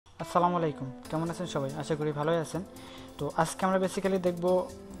আসসালামু আলাইকুম, কেমন আছেন সবাই? আশা করি ভালোই আছেন। তো আজকে আমরা বেসিক্যালি দেখব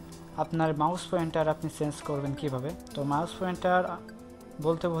আপনার মাউস পয়েন্টার আপনি চেঞ্জ করবেন কিভাবে। তো মাউস পয়েন্টার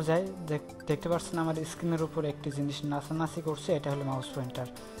বলতে বোঝায় দেখতে পাচ্ছেন আমার স্ক্রিনের উপর একটি জিনিস নাচানাচি করছে, এটা হলো মাউস পয়েন্টার।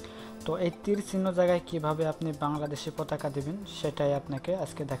 তো এই তীর চিহ্ন জায়গায় কিভাবে আপনি বাংলাদেশি পতাকা দিবেন সেটাই আপনাকে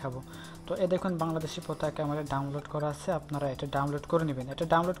আজকে দেখাবো। তো দেখুন বাংলাদেশি পতাকা আমাদের ডাউনলোড করা আছে, আপনারা এটা ডাউনলোড করে নেবেন। এটা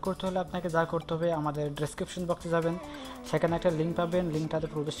ডাউনলোড করতে হলে আপনাকে যা করতে হবে, আমাদের ডেসক্রিপশন বক্সে যাবেন, সেখানে একটা লিঙ্ক পাবেন। লিঙ্কটাতে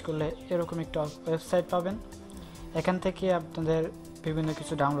প্রবেশ করলে এরকম একটা ওয়েবসাইট পাবেন। এখান থেকে আপনাদের বিভিন্ন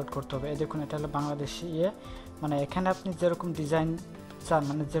কিছু ডাউনলোড করতে হবে। দেখুন এটা হলো বাংলাদেশি মানে এখানে আপনি যেরকম ডিজাইন চান,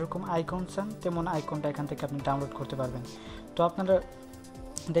 মানে যেরকম আইকন চান তেমন আইকনটা এখান থেকে আপনি ডাউনলোড করতে পারবেন। তো আপনারা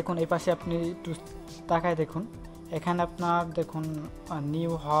দেখুন এই পাশে আপনি একটু তাকায় দেখুন, এখানে আপনার দেখুন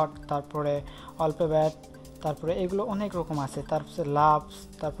নিউ হট, তারপরে অল্পেব্যাট, তারপরে এগুলো অনেক রকম আছে। তারপরে লাভ,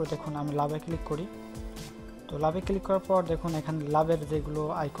 তারপরে দেখুন আমি লাভে ক্লিক করি। তো লাভে ক্লিক করার পর দেখুন এখানে লাভের যেগুলো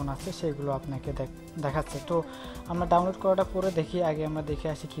আইকন আছে সেগুলো আপনাকে দেখাচ্ছে। তো আমরা ডাউনলোড করাটা পরে দেখি, আগে আমরা দেখে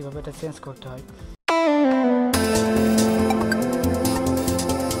আসি কীভাবে এটা চেঞ্জ করতে হয়।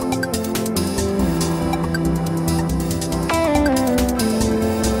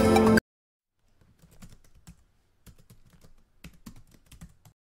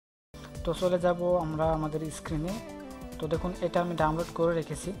 তো চলে যাব আমরা আমাদের স্ক্রিনে। তো দেখুন এটা আমি ডাউনলোড করে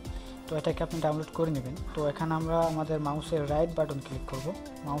রেখেছি, তো এটাকে আপনি ডাউনলোড করে নেবেন। তো এখানে আমরা আমাদের মাউসের রাইট বাটন ক্লিক করব।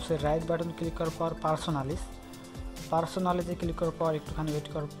 মাউসের রাইট বাটন ক্লিক করার পর পার্সোনালিজে ক্লিক করার পর একটুখানি ওয়েট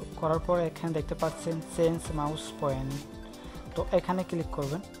করার পর এখানে দেখতে পাচ্ছেন চেঞ্জ মাউস পয়েন্ট। তো এখানে ক্লিক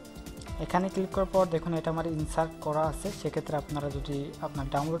করবেন। এখানে ক্লিক করার পর দেখুন এটা আমার ইনসার্ট করা আছে। সেক্ষেত্রে আপনারা যদি আপনার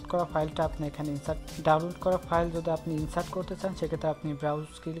ডাউনলোড করা ফাইলটা আপনি এখানে ডাউনলোড করা ফাইল যদি আপনি ইনসার্ট করতে চান, সেক্ষেত্রে আপনি ব্রাউজ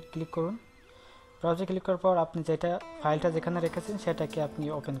ক্লিক করুন। ব্রাউজে ক্লিক করার পর আপনি ফাইলটা যেখানে রেখেছেন সেটাকে আপনি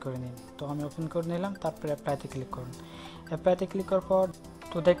ওপেন করে নিন। তো আমি ওপেন করে নিলাম, তারপরে অ্যাপ্লাইতে ক্লিক করুন। অ্যাপ্লাইতে ক্লিক করার পর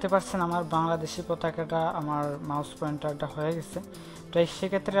তো দেখতে পাচ্ছেন আমার বাংলাদেশি পতাকাটা, আমার মাউস পয়েন্টারটা হয়ে গেছে। তো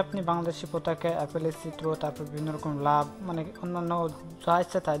সেক্ষেত্রে আপনি বাংলাদেশি পতাকা, অ্যাপেলের চিত্র, তারপর বিভিন্ন রকম লাভ, মানে অন্যান্য যা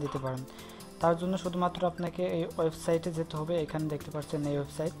ইচ্ছা তাই দিতে পারেন। তার জন্য শুধুমাত্র আপনাকে এই ওয়েবসাইটে যেতে হবে। এখানে দেখতে পাচ্ছেন এই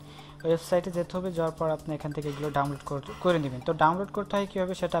ওয়েবসাইটে যেতে হবে। যাওয়ার পর আপনি এখান থেকে এগুলো ডাউনলোড করে নেবেন। তো ডাউনলোড করতে হয়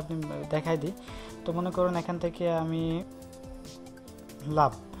কীভাবে সেটা আপনি দেখাই দিই। তো মনে করুন এখান থেকে আমি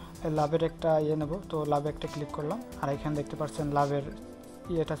লাভের একটা নেব। তো লাভে একটা ক্লিক করলাম, আর এখানে দেখতে পাচ্ছেন লাভের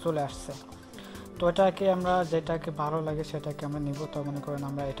এটা চলে আসছে। তো এটাকে আমরা যেটাকে ভালো লাগে সেটাকে আমরা নিব। তো মনে করেন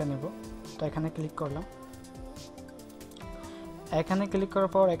আমরা এটা নিব। তো এখানে ক্লিক করলাম। এখানে ক্লিক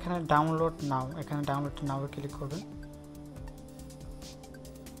করার পর এখানে ডাউনলোড নাও ক্লিক করবেন।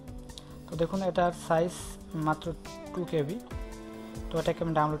 তো দেখুন এটার সাইজ মাত্র 2 KB। তো এটাকে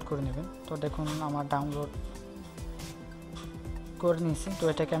আমি ডাউনলোড করে নেবেন। তো দেখুন আমার ডাউনলোড করে নিয়েছি। তো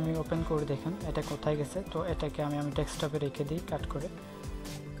এটাকে আমি ওপেন করে দেখুন এটা কোথায় গেছে। তো এটাকে আমি ডেস্কটপে রেখে দিই কাট করে।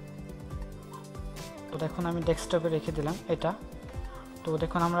 তো দেখুন আমি ডেস্কটপে রেখে দিলাম এটা। তো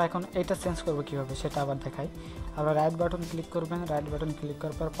দেখুন আমরা এখন এটা চেঞ্জ করব কীভাবে সেটা আবার দেখাই। আমরা রাইট বাটন ক্লিক করবেন। রাইট বাটন ক্লিক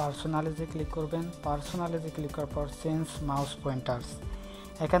করার পর পার্সোনালিজে ক্লিক করবেন। পার্সোনালিজে ক্লিক করার পর চেঞ্জ মাউস পয়েন্টার্স।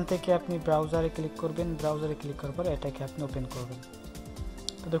 এখান থেকে আপনি ব্রাউজারে ক্লিক করবেন। ব্রাউজারে ক্লিক করার পর এটাকে আপনি ওপেন করবেন।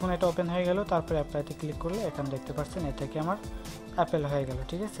 তো দেখুন এটা ওপেন হয়ে গেল। তারপরে অ্যাপ্লাইতে ক্লিক করলে এখানে দেখতে পাচ্ছেন এটাকে আমার অ্যাপেল হয়ে গেল,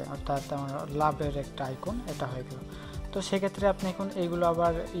 ঠিক আছে। অর্থাৎ আমার লাভের একটা আইকন এটা হয়ে গেল। তো সেক্ষেত্রে আপনি এখন এইগুলো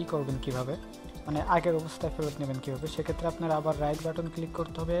আবার করবেন কিভাবে, মানে আগের অবস্থায় ফেরত নেবেন কীভাবে, সেক্ষেত্রে আপনার আবার রাইট বাটন ক্লিক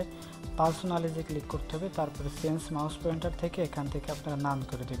করতে হবে, পার্সোনালিজে ক্লিক করতে হবে, তারপরে চেঞ্জ মাউস পয়েন্টার থেকে এখান থেকে আপনারা নান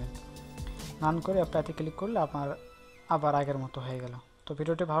করে দেবেন। নান করে অ্যাপ্লাইতে ক্লিক করলে আপনার আবার আগের মতো হয়ে গেল। তো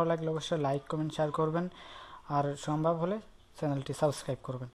ভিডিওটি ভালো লাগলে অবশ্যই লাইক, কমেন্ট, শেয়ার করবেন, আর সম্ভব হলে চ্যানেলটি সাবস্ক্রাইব করবেন।